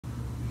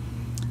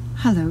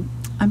Hello,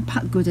 I'm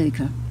Pat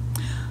Goodacre,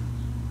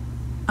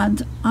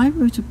 and I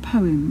wrote a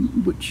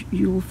poem which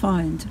you'll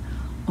find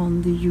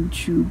on the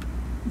YouTube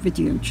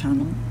video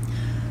channel.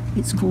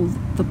 It's called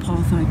The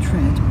Path I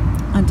Tread,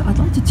 and I'd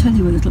like to tell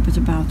you a little bit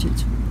about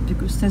it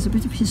because there's a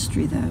bit of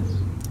history there.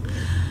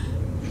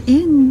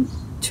 In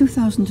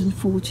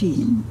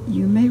 2014,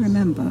 you may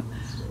remember,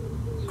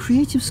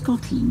 Creative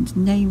Scotland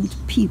named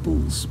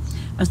Peebles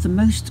as the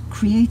most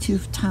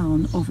creative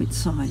town of its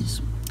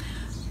size.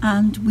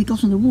 And we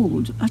got an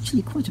award,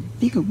 actually quite a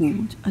big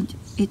award, and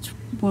it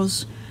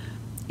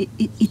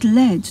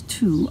led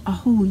to a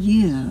whole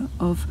year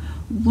of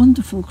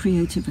wonderful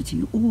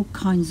creativity, all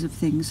kinds of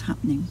things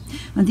happening.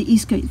 And the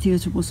Eastgate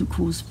Theatre was, of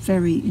course,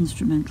 very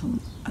instrumental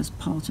as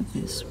part of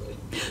this.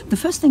 The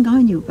first thing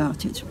I knew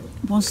about it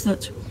was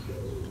that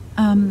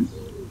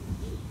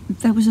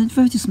there was an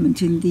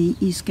advertisement in the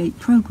Eastgate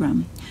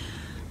programme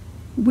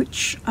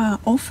which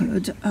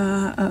offered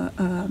a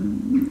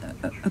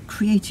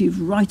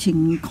creative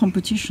writing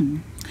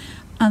competition,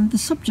 and the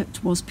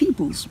subject was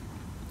Peebles,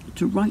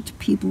 to write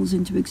Peebles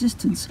into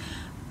existence,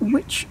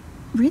 which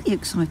really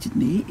excited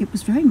me. It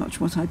was very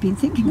much what I'd been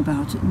thinking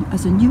about.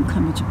 As a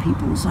newcomer to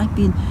Peebles, I'd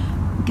been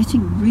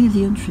getting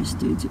really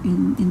interested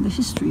in the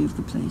history of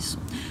the place,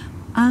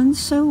 and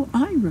so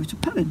I wrote a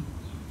poem.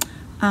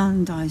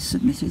 And I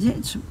submitted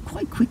it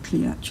quite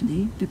quickly,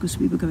 actually, because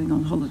we were going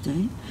on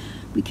holiday.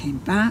 We came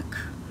back.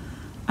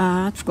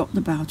 I'd forgotten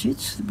about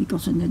it. We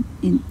got an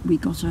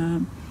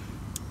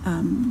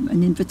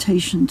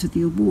invitation to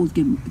the award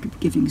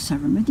giving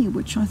ceremony,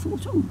 which I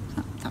thought, oh,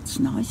 that's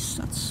nice.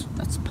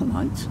 That's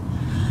polite.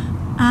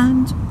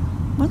 And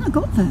when I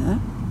got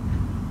there,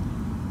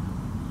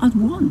 I'd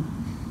won,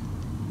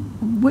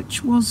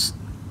 which was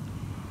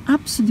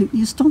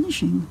absolutely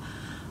astonishing.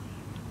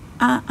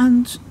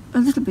 And a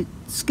little bit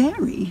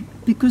scary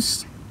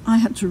because I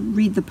had to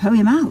read the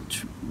poem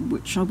out,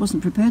 which I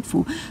wasn't prepared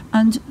for,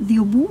 and the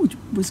award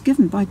was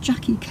given by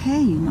Jackie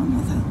Kay, none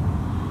other.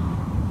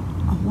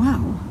 Oh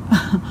wow.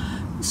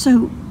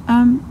 So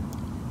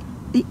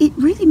it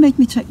really made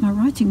me take my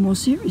writing more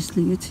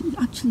seriously. It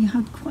actually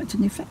had quite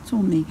an effect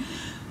on me.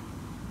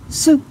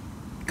 So,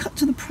 cut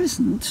to the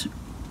present,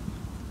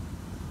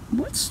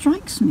 what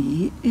strikes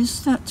me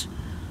is that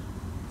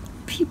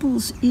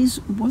Peebles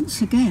is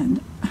once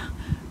again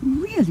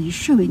really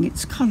showing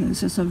its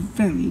colours as a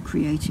very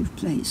creative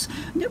place.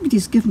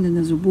 Nobody's given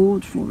an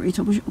award for it.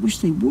 I wish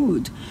they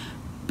would.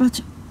 But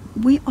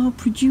we are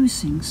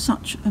producing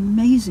such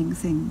amazing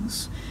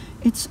things.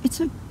 It's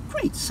a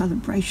great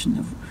celebration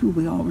of who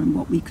we are and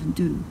what we can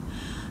do.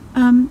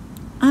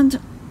 And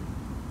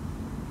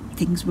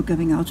things were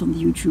going out on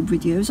the YouTube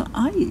videos.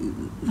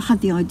 I had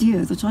the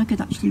idea that I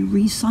could actually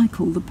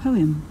recycle the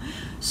poem.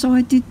 So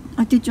I did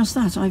just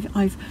that.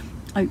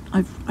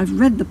 I've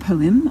read the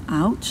poem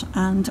out,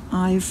 and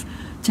I've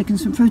taken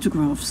some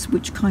photographs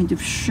which kind of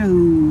show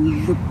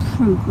the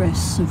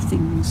progress of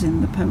things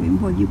in the poem.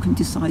 Well, you can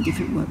decide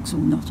if it works or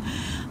not.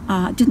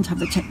 I didn't have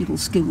the technical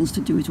skills to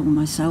do it all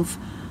myself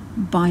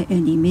by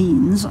any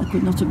means. I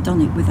could not have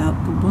done it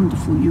without the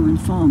wonderful Euan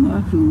farmer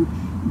who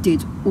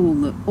did all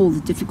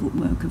the difficult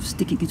work of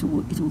sticking it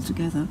all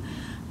together.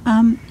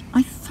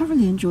 I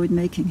thoroughly enjoyed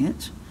making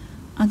it,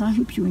 and I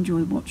hope you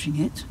enjoy watching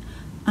it.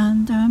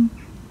 And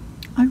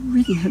I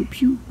really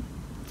hope you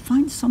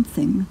find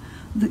something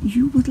that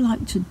you would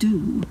like to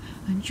do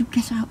and you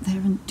get out there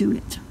and do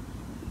it.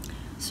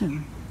 So,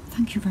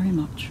 thank you very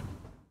much.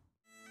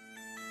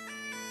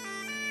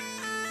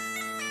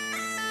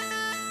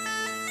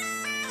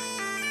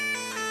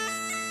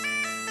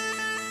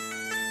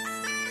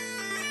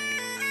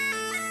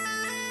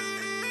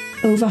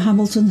 Over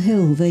Hamilton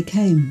Hill they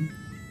came,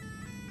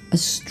 a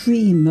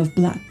stream of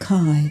black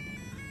kye,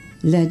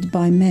 led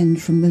by men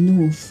from the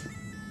north,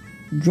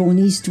 drawn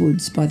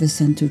eastwards by the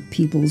scent of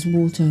Peebles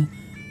water,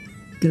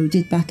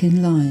 goaded back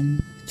in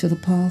line to the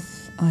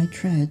path I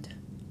tread.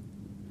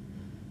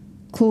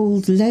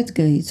 Called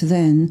Ledgate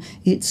then,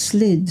 it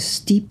slid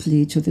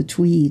steeply to the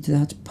Tweed,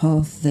 that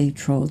path they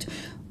trod,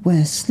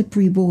 where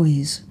slippery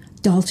boys,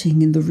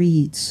 darting in the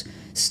reeds,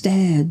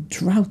 stared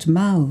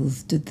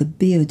trout-mouthed at the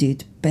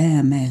bearded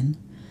bare men,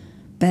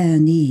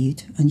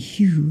 bare-kneed and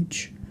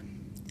huge,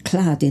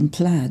 clad in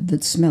plaid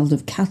that smelled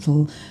of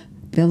cattle,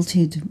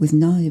 belted with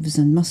knives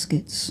and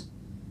muskets,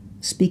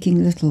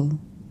 speaking little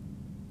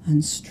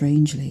and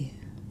strangely.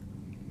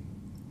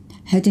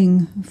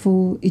 Heading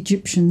for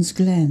Egyptian's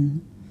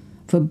Glen,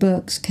 for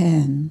Burke's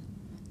Cairn,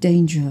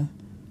 Danger,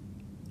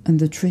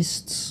 and the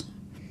trysts,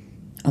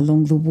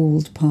 along the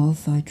walled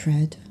path I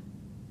tread.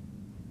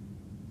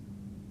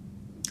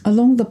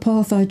 Along the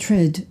path I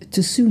tread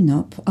to Soon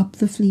up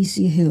the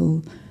fleecy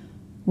hill,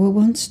 were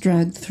once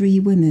dragged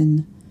 3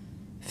 women,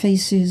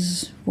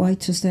 faces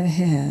white as their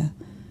hair,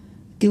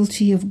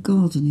 guilty of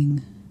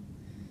gardening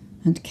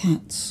and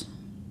cats.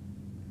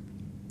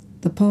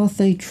 The path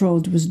they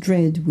trod was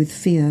dread with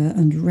fear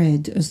and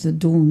red as the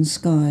dawn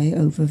sky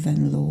over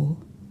Venlaw.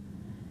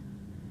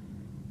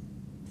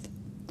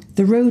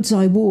 The roads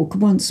I walk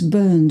once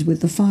burned with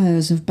the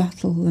fires of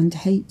battle and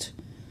hate,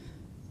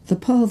 The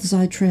paths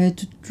I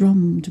tread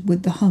drummed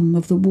with the hum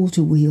of the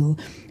water wheel,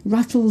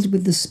 rattled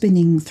with the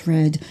spinning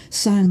thread,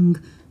 sang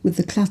with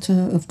the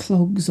clatter of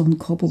clogs on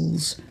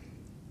cobbles,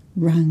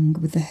 rang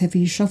with the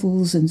heavy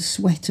shovels and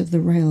sweat of the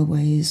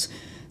railways,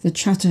 the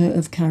chatter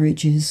of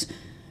carriages,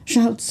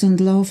 shouts and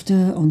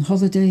laughter on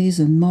holidays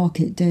and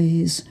market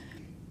days,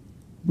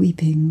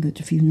 weeping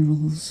at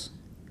funerals.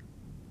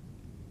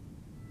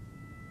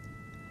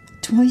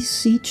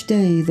 Twice each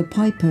day the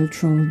piper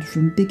trod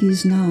from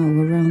Biggie's Now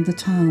around the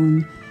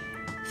town,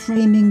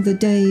 framing the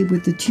day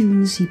with the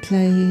tunes he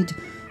played,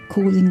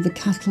 calling the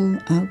cattle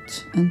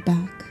out and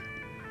back,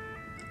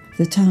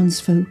 the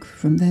townsfolk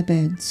from their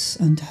beds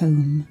and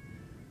home.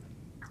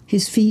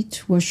 His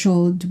feet were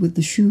shod with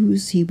the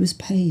shoes he was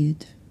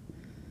paid.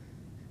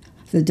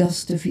 The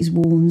dust of his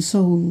worn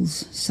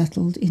soles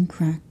settled in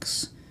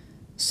cracks,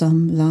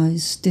 some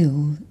lies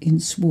still in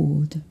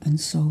sward and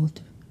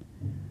sod.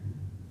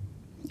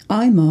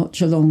 I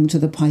march along to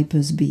the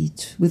piper's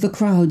beat, with the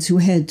crowds who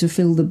head to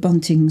fill the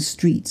bunting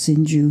streets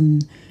in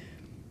June.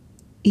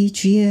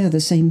 Each year the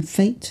same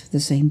fate, the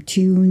same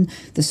tune,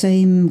 the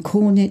same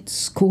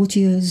cornets,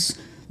 courtiers,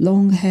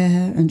 long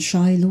hair and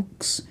shy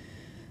looks,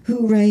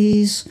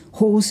 hoorays,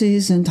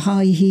 horses and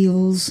high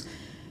heels,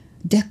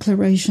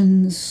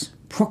 declarations,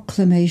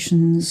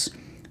 proclamations,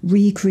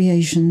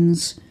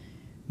 recreations,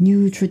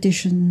 new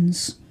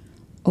traditions,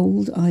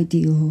 old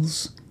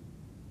ideals,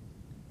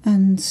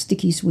 and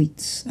sticky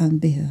sweets and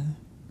beer.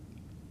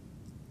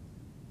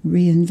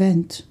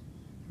 Reinvent,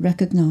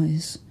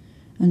 recognise,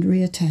 and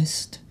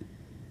reattest,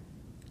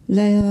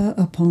 layer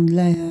upon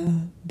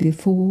layer,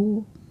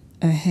 before,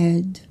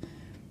 ahead,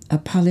 a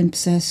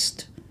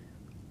palimpsest,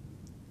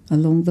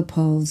 along the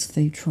paths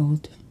they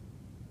trod,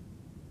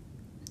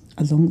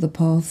 along the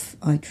path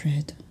I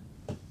tread.